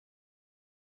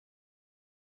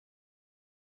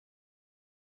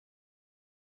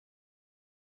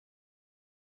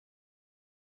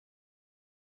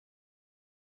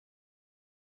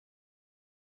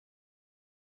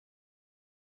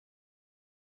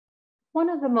One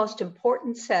of the most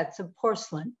important sets of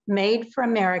porcelain made for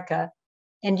America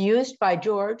and used by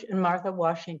George and Martha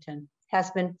Washington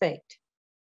has been faked.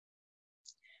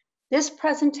 This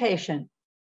presentation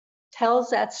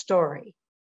tells that story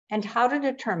and how to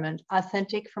determine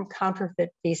authentic from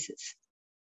counterfeit pieces.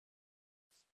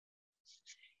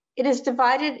 It is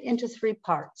divided into 3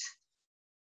 parts.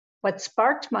 What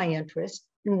sparked my interest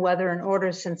in whether an Order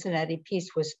of Cincinnati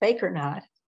piece was fake or not,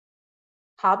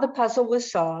 how the puzzle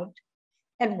was solved,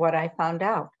 and what I found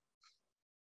out.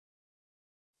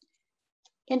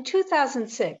 In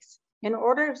 2006, an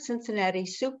Order of Cincinnati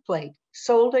soup plate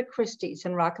sold at Christie's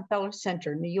in Rockefeller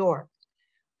Center, New York,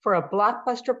 for a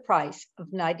blockbuster price of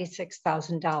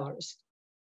 $96,000.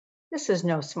 This is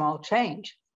no small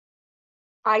change.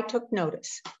 I took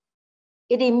notice.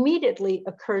 It immediately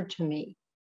occurred to me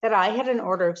that I had an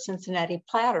Order of Cincinnati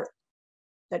platter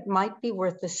that might be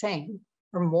worth the same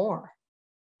or more.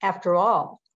 After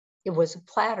all, it was a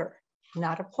platter,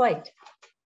 not a plate.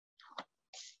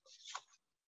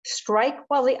 Strike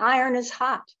while the iron is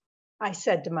hot, I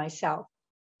said to myself.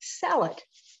 Sell it.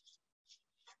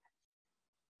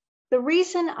 The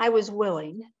reason I was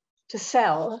willing to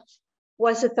sell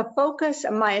was that the focus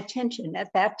of my attention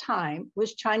at that time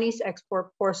was Chinese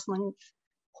export porcelain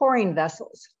pouring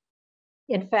vessels.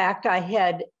 In fact, I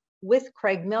had, with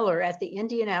Craig Mueller at the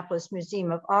Indianapolis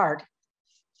Museum of Art,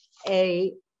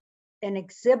 an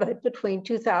exhibit between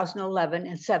 2011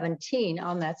 and 17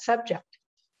 on that subject.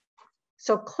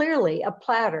 So clearly a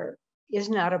platter is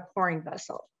not a pouring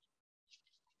vessel.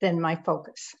 Then my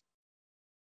focus.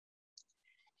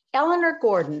 ELINOR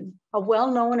Gordon, a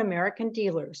well-known American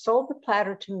dealer, sold the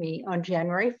platter to me on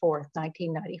January 4th,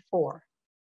 1994.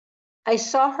 I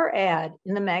saw her ad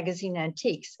in the magazine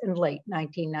Antiques in late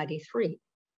 1993.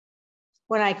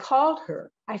 When I called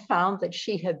her, I found that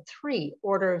she had 3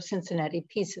 Order of Cincinnati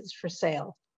pieces for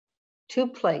sale, 2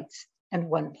 plates and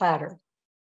 1 platter.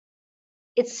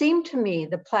 It seemed to me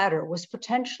the platter was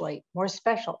potentially more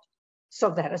special, so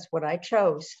that is what I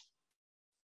chose.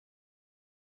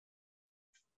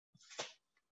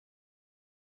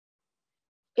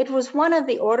 It was one of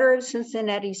the Order of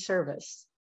Cincinnati service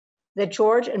that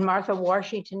George and Martha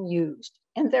Washington used,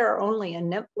 and there are only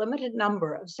a limited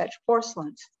number of such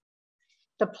porcelains.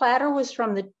 The platter was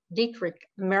from the Dietrich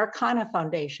Americana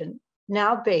Foundation,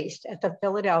 now based at the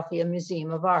Philadelphia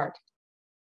Museum of Art.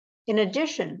 In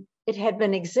addition, it had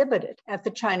been exhibited at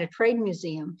the China Trade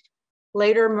Museum,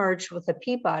 later merged with the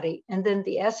Peabody and then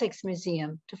the Essex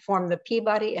Museum to form the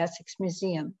Peabody Essex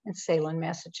Museum in Salem,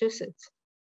 Massachusetts.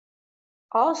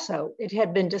 Also, it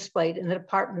had been displayed in the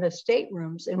Department of State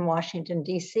rooms in Washington,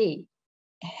 D.C.,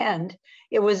 and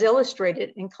it was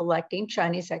illustrated in Collecting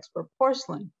Chinese Export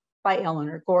Porcelain by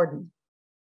ELINOR Gordon.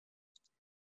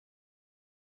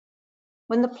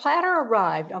 When the platter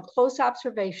arrived on close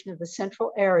observation of the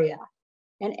central area,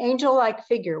 an angel-like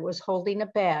figure was holding a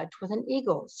badge with an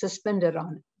eagle suspended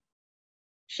on it.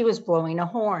 She was blowing a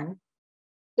horn.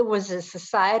 It was a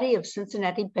Society of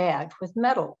Cincinnati badge with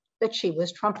metal that she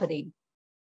was trumpeting.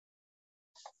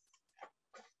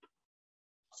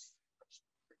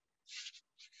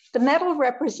 The medal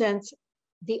represents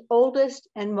the oldest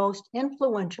and most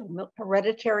influential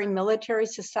hereditary military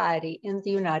society in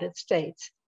the United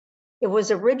States. It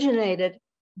was originated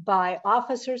by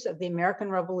officers of the American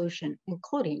Revolution,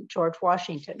 including George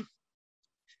Washington.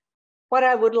 What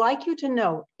I would like you to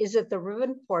note is that the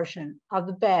ribbon portion of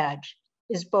the badge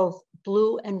is both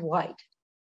blue and white,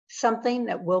 something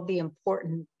that will be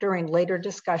important during later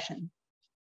discussion.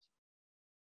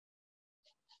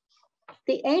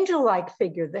 The angel-like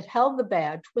figure that held the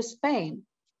badge was Fame,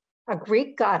 a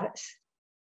Greek goddess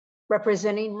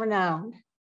representing renown.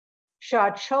 Shaw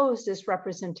chose this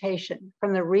representation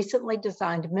from the recently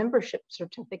designed membership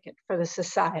certificate for the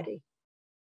society.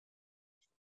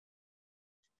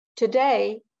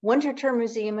 Today, Winterthur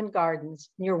Museum and Gardens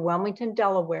near Wilmington,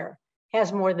 Delaware,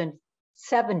 has more than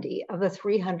 70 of the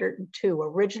 302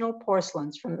 original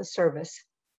porcelains from the service,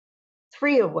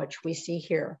 3 of which we see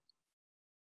here.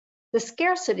 The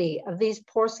scarcity of these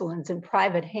porcelains in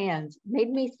private hands made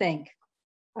me think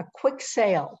a quick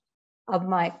sale of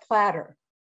my platter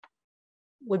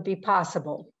would be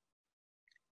possible.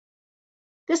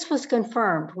 This was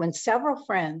confirmed when several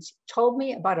friends told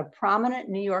me about a prominent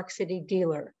New York City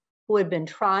dealer who had been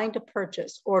trying to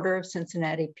purchase Order of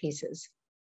Cincinnati pieces.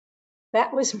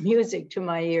 That was music to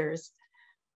my ears.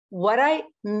 What I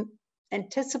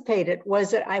anticipated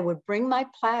was that I would bring my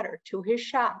platter to his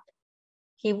shop.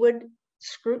 He would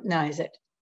scrutinize it.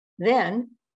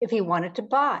 Then, if he wanted to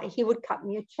buy, he would cut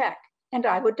me a check and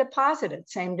I would deposit it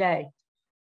same day.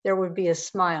 There would be a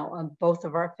smile on both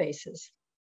of our faces.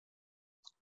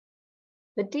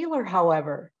 The dealer,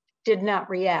 however, did not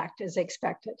react as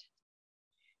expected.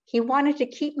 He wanted to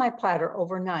keep my platter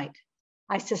overnight,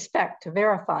 I suspect to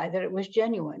verify that it was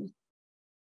genuine.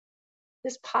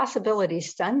 This possibility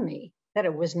stunned me, that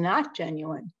it was not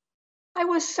genuine. I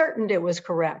was certain it was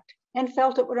correct and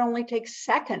felt it would only take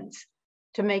seconds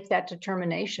to make that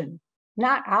determination,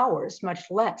 not hours, much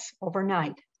less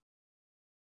overnight.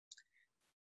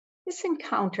 This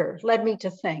encounter led me to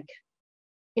think,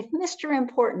 if Mr.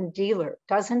 Important Dealer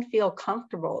doesn't feel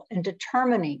comfortable in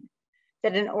determining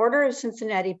that an Order of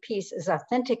Cincinnati piece is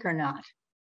authentic or not,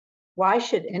 why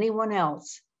should anyone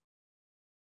else?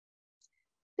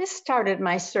 This started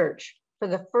my search for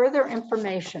the further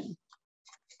information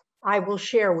I will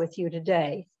share with you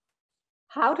today.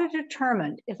 How to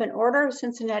determine if an Order of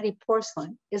Cincinnati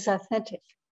porcelain is authentic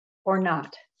or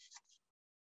not.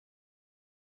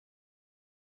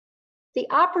 The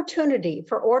opportunity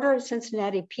for Order of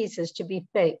Cincinnati pieces to be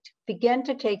faked began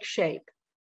to take shape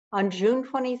on June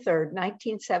 23,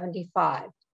 1975,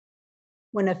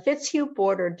 when a Fitzhugh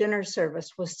border dinner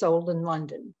service was sold in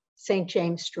London, St.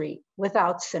 James Street,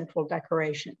 without central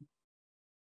decoration.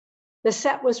 The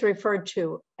set was referred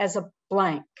to as a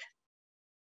blank.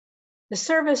 The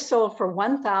service sold for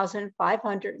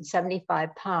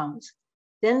 £1,575,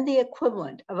 then the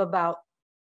equivalent of about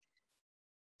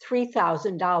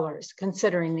 $3,000,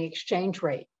 considering the exchange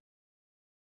rate.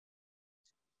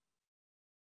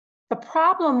 The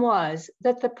problem was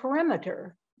that the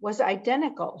perimeter was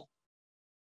identical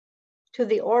to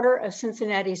the Order of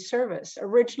Cincinnati service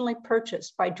originally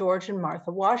purchased by George and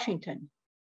Martha Washington.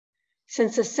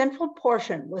 Since the central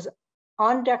portion was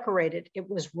undecorated, it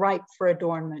was ripe for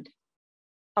adornment.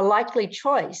 A likely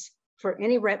choice for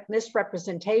any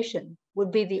misrepresentation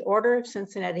would be the Order of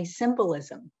Cincinnati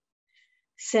symbolism,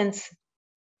 since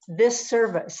this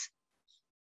service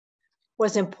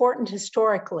was important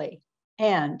historically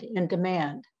and in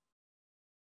demand.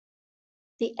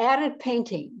 The added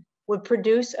painting would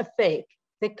produce a fake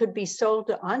that could be sold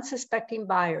to unsuspecting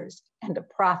buyers and a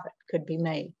profit could be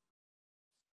made.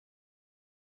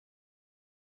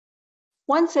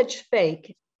 One such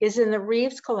fake is in the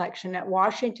Reeves collection at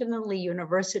Washington and Lee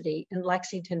University in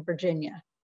Lexington, Virginia.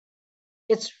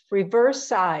 Its reverse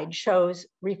side shows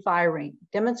refiring,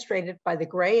 demonstrated by the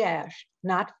gray ash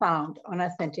not found on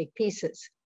authentic pieces.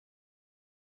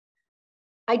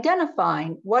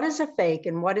 Identifying what is a fake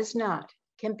and what is not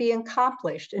can be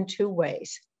accomplished in two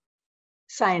ways,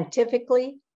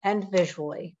 scientifically and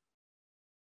visually.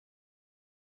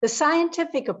 The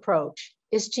scientific approach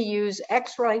is to use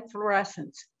X-ray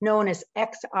fluorescence, known as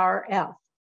XRF.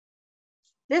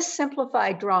 This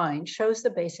simplified drawing shows the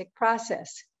basic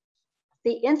process.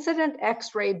 The incident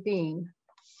X-ray beam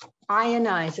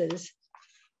ionizes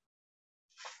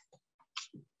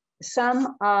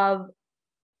some of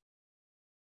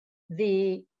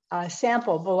the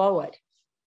sample below it,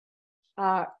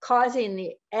 causing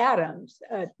the atoms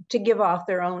to give off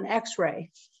their own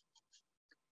X-ray.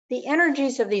 The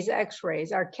energies of these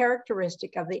X-rays are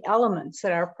characteristic of the elements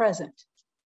that are present.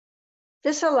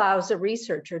 This allows the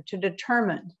researcher to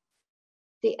determine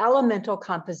the elemental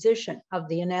composition of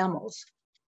the enamels.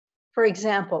 For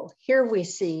example, here we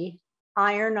see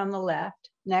iron on the left,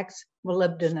 next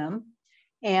molybdenum,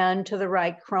 and to the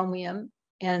right chromium,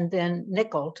 and then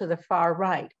nickel to the far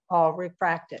right, all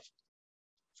refracted.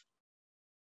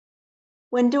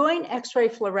 When doing X-ray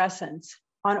fluorescence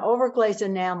on overglazed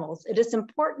enamels, it is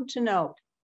important to note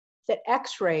that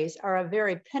X-rays are a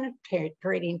very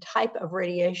penetrating type of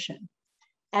radiation,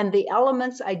 and the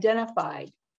elements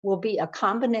identified will be a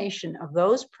combination of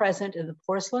those present in the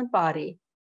porcelain body,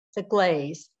 the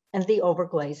glaze, and the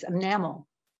overglazed enamel.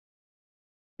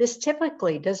 This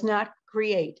typically does not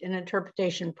create an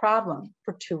interpretation problem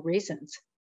for two reasons.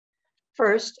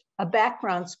 First, a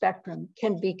background spectrum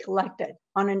can be collected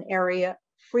on an area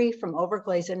free from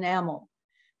overglazed enamel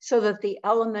so that the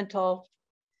elemental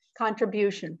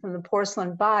contribution from the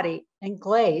porcelain body and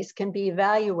glaze can be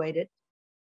evaluated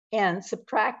and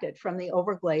subtracted from the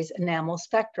overglazed enamel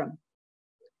spectrum.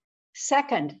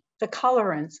 Second, the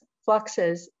colorants,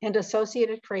 fluxes, and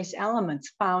associated trace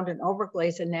elements found in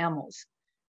overglazed enamels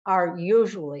are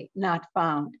usually not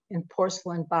found in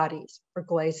porcelain bodies or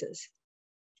glazes.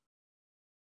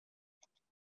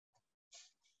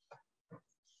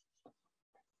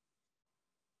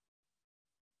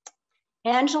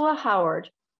 Angela Howard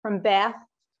from Bath,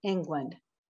 England,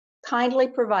 kindly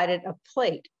provided a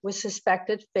plate with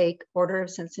suspected fake Order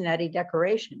of Cincinnati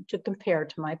decoration to compare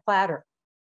to my platter.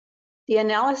 The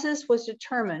analysis was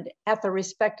determined at the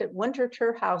respected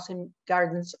Winterthur House and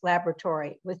Gardens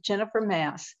Laboratory with Jennifer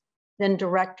Mass, then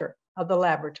director of the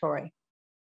laboratory.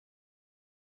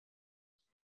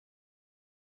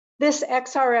 This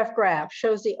XRF graph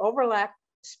shows the overlap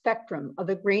spectrum of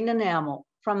the green enamel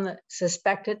from the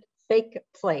suspected fake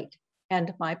plate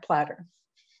and my platter.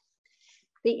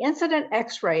 The incident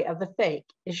X-ray of the fake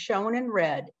is shown in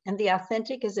red and the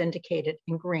authentic is indicated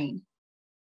in green.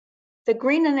 The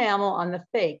green enamel on the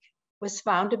fake was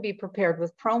found to be prepared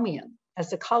with chromium as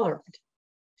the colorant,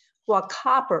 while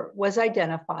copper was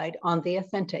identified on the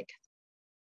authentic.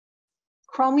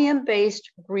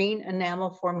 Chromium-based green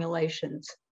enamel formulations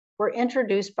were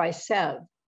introduced by Sev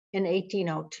in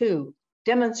 1802,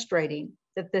 demonstrating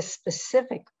that this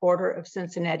specific Order of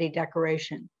Cincinnati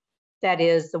decoration, that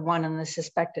is the one in the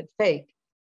suspected fake,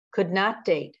 could not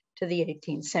date to the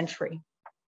 18th century.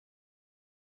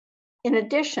 In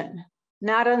addition,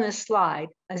 not on this slide,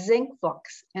 a zinc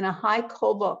flux in a high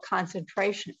cobalt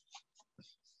concentration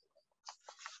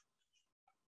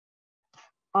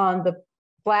on the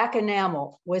black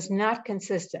enamel was not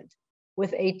consistent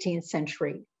with 18th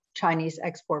century Chinese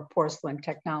export porcelain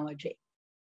technology.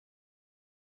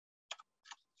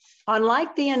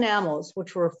 Unlike the enamels,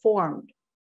 which were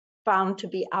found to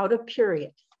be out of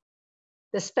period,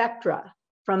 the spectra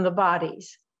from the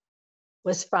bodies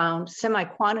was found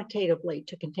semi-quantitatively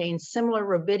to contain similar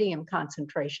rubidium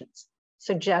concentrations,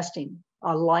 suggesting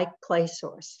a like clay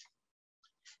source.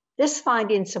 This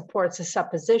finding supports a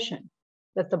supposition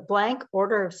that the blank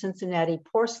Order of Cincinnati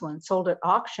porcelain sold at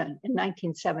auction in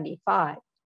 1975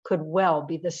 could well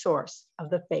be the source of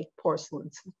the fake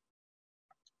porcelains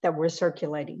that were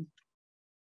circulating.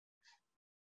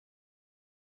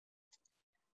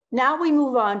 Now we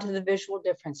move on to the visual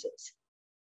differences.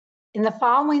 In the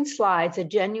following slides, a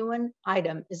genuine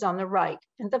item is on the right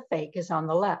and the fake is on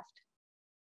the left.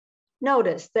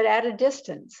 Notice that at a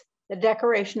distance, the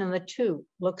decoration in the two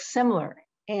looks similar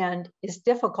and is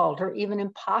difficult or even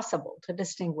impossible to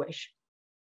distinguish.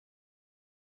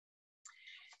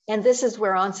 And this is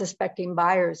where unsuspecting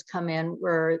buyers come in,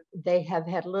 where they have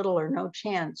had little or no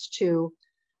chance to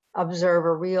observe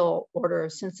a real Order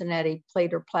of Cincinnati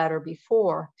plate or platter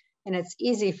before, and it's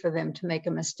easy for them to make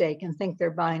a mistake and think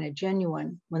they're buying a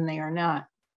genuine when they are not.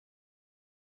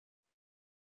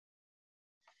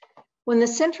 When the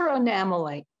center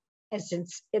enamel is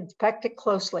inspected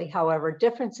closely, however,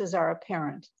 differences are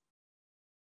apparent.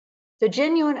 The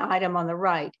genuine item on the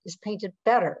right is painted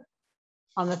better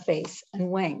on the face and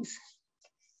wings.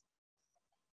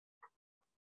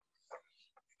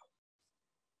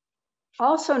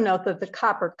 Also note that the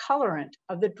copper colorant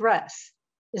of the dress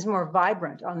is more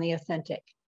vibrant on the authentic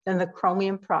than the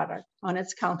chromium product on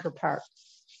its counterpart.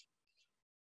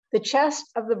 The chest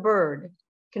of the bird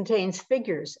contains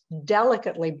figures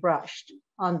delicately brushed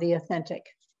on the authentic,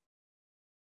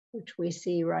 which we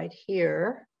see right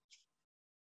here.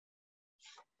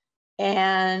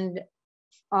 And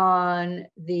on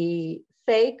the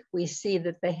fake, we see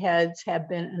that the heads have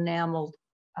been enameled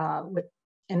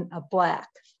in a black.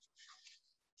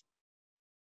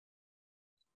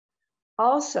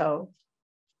 Also,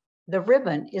 the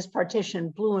ribbon is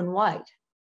partitioned blue and white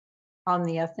on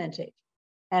the authentic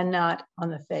and not on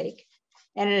the fake.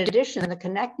 And in addition, the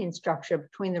connecting structure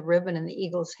between the ribbon and the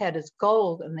eagle's head is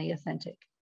gold on the authentic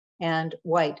and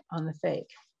white on the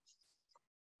fake.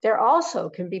 There also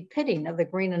can be pitting of the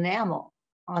green enamel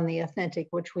on the authentic,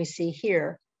 which we see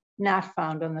here, not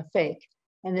found on the fake.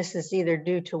 And this is either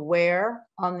due to wear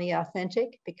on the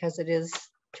authentic because it is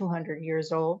 200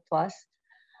 years old plus,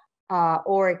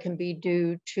 or it can be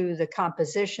due to the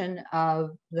composition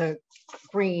of the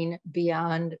green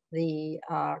beyond the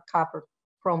copper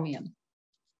chromium.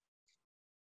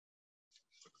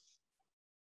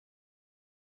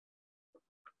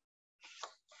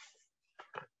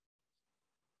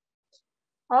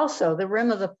 Also, the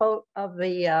rim of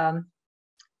the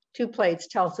two plates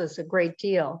tells us a great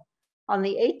deal. On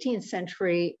the 18th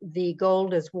century, the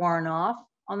gold is worn off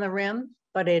on the rim,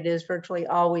 but it is virtually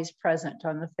always present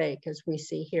on the fake, as we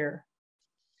see here.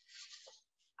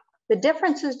 The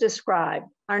differences described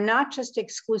are not just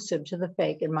exclusive to the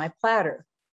fake and my platter,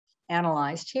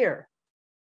 analyzed here.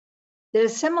 The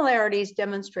similarities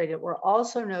demonstrated were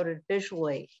also noted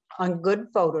visually on good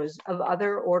photos of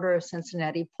other Order of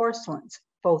Cincinnati porcelains,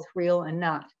 both real and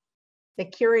not. The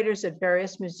curators at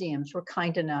various museums were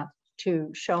kind enough to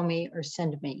show me or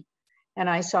send me, and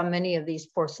I saw many of these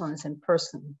porcelains in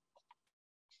person.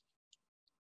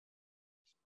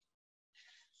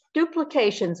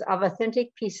 Duplications of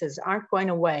authentic pieces aren't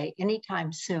going away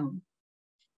anytime soon.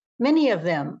 Many of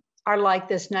them are like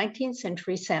this 19th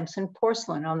century Samson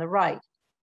porcelain on the right,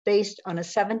 based on a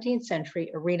 17th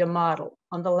century Arita model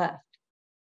on the left.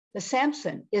 The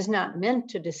Samson is not meant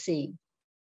to deceive,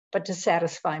 but to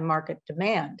satisfy market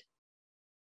demand.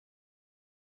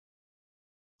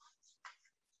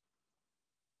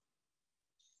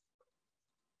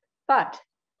 But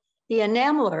the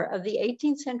enameler of the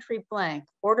 18th century blank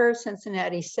Order of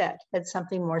Cincinnati set had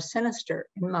something more sinister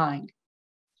in mind.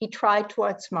 He tried to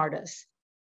outsmart us.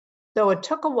 Though it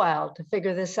took a while to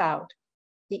figure this out,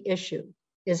 the issue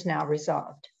is now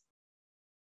resolved.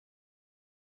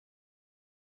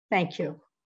 Thank you.